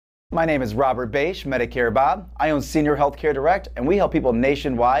My name is Robert Bache, Medicare Bob. I own Senior Healthcare Direct, and we help people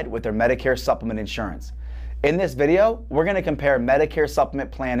nationwide with their Medicare supplement insurance. In this video, we're going to compare Medicare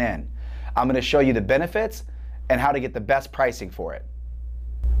Supplement Plan N. I'm going to show you the benefits and how to get the best pricing for it.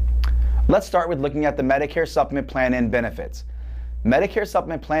 Let's start with looking at the Medicare Supplement Plan N benefits. Medicare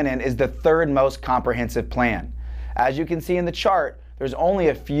Supplement Plan N is the third most comprehensive plan. As you can see in the chart, there's only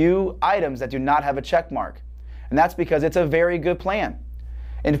a few items that do not have a check mark, and that's because it's a very good plan.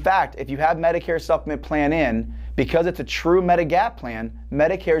 In fact, if you have Medicare Supplement Plan N, because it's a true Medigap plan,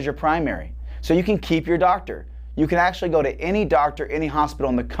 Medicare is your primary. So you can keep your doctor. You can actually go to any doctor, any hospital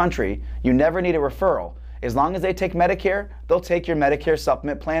in the country. You never need a referral. As long as they take Medicare, they'll take your Medicare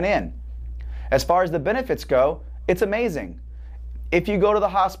Supplement Plan N. As far as the benefits go, it's amazing. If you go to the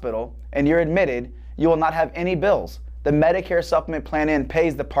hospital and you're admitted, you will not have any bills. The Medicare Supplement Plan N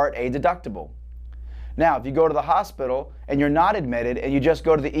pays the Part A deductible. Now, if you go to the hospital and you're not admitted and you just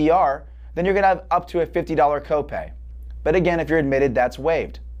go to the ER, then you're going to have up to a $50 copay. But again, if you're admitted, that's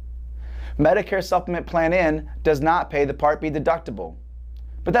waived. Medicare Supplement Plan N does not pay the Part B deductible,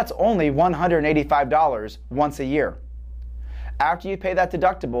 but that's only $185 once a year. After you pay that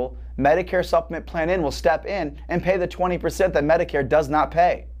deductible, Medicare Supplement Plan N will step in and pay the 20% that Medicare does not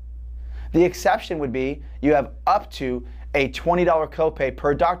pay. The exception would be you have up to a $20 copay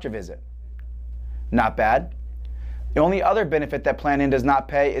per doctor visit. Not bad. The only other benefit that Plan N does not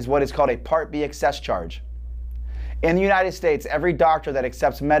pay is what is called a Part B excess charge. In the United States, every doctor that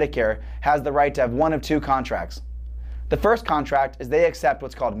accepts Medicare has the right to have one of two contracts. The first contract is they accept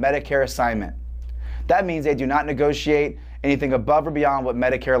what's called Medicare assignment. That means they do not negotiate anything above or beyond what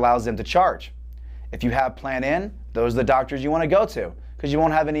Medicare allows them to charge. If you have Plan N, those are the doctors you want to go to because you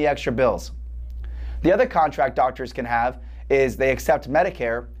won't have any extra bills. The other contract doctors can have is they accept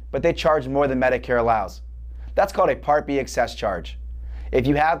Medicare, but they charge more than Medicare allows. That's called a Part B excess charge. If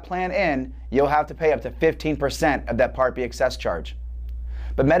you have Plan N, you'll have to pay up to 15% of that Part B excess charge.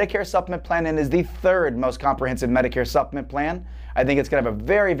 But Medicare Supplement Plan N is the third most comprehensive Medicare supplement plan. I think it's going to have a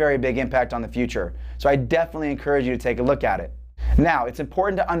very, very big impact on the future. So I definitely encourage you to take a look at it. Now, it's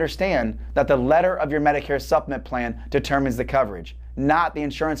important to understand that the letter of your Medicare supplement plan determines the coverage, not the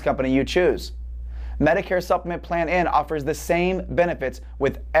insurance company you choose. Medicare Supplement Plan N offers the same benefits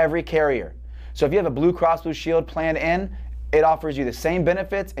with every carrier. So if you have a Blue Cross Blue Shield Plan N, it offers you the same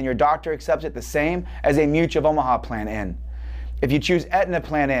benefits and your doctor accepts it the same as a Mutual of Omaha Plan N. If you choose Aetna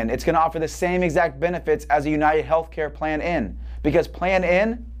Plan N, it's going to offer the same exact benefits as a United Healthcare Plan N because Plan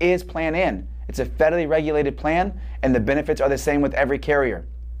N is Plan N. It's a federally regulated plan and the benefits are the same with every carrier.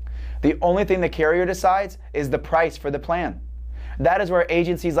 The only thing the carrier decides is the price for the plan. That is where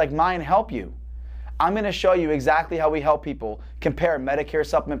agencies like mine help you. I'm going to show you exactly how we help people compare Medicare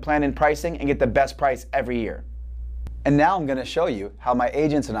Supplement Plan N pricing and get the best price every year. And now I'm going to show you how my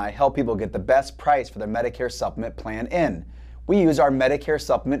agents and I help people get the best price for their Medicare Supplement Plan N. We use our Medicare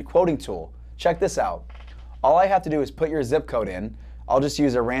Supplement quoting tool. Check this out. All I have to do is put your zip code in. I'll just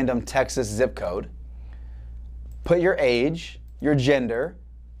use a random Texas zip code. Put your age, your gender,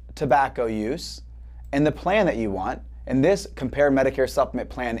 tobacco use, and the plan that you want. In this Compare Medicare Supplement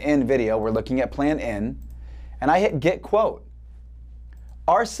Plan N video, we're looking at Plan N, and I hit Get Quote.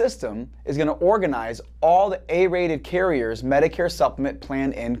 Our system is going to organize all the A-rated carriers' Medicare Supplement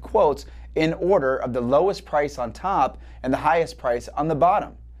Plan N quotes in order of the lowest price on top and the highest price on the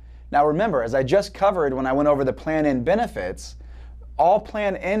bottom. Now remember, as I just covered when I went over the Plan N benefits, all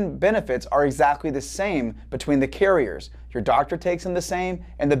Plan N benefits are exactly the same between the carriers. Your doctor takes them the same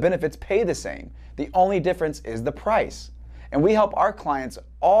and the benefits pay the same. The only difference is the price. And we help our clients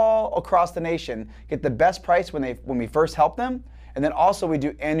all across the nation get the best price when we first help them, and then also we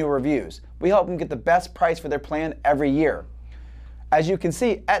do annual reviews. We help them get the best price for their plan every year. As you can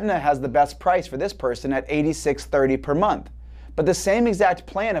see, Aetna has the best price for this person at $86.30 per month. But the same exact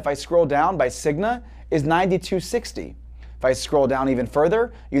plan, if I scroll down by Cigna, is $92.60. If I scroll down even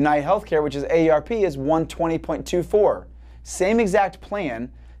further, United Healthcare, which is AARP, is $120.24. Same exact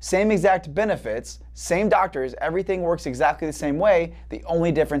plan, same exact benefits, same doctors, everything works exactly the same way. The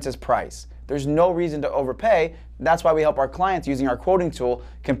only difference is price. There's no reason to overpay. That's why we help our clients using our quoting tool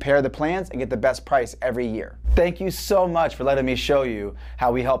compare the plans and get the best price every year. Thank you so much for letting me show you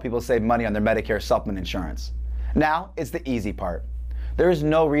how we help people save money on their Medicare supplement insurance. Now, it's the easy part. There is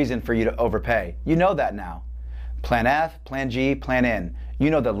no reason for you to overpay. You know that now. Plan F, Plan G, Plan N.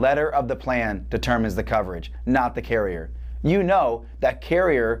 You know the letter of the plan determines the coverage, not the carrier. You know that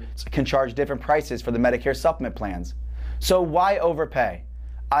carriers can charge different prices for the Medicare supplement plans. So why overpay?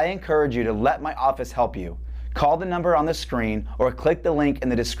 I encourage you to let my office help you. Call the number on the screen or click the link in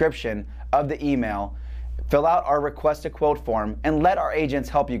the description of the email Fill out our request a quote form and let our agents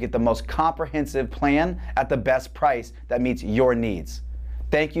help you get the most comprehensive plan at the best price that meets your needs.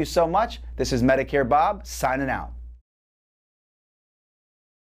 Thank you so much. This is Medicare Bob signing out.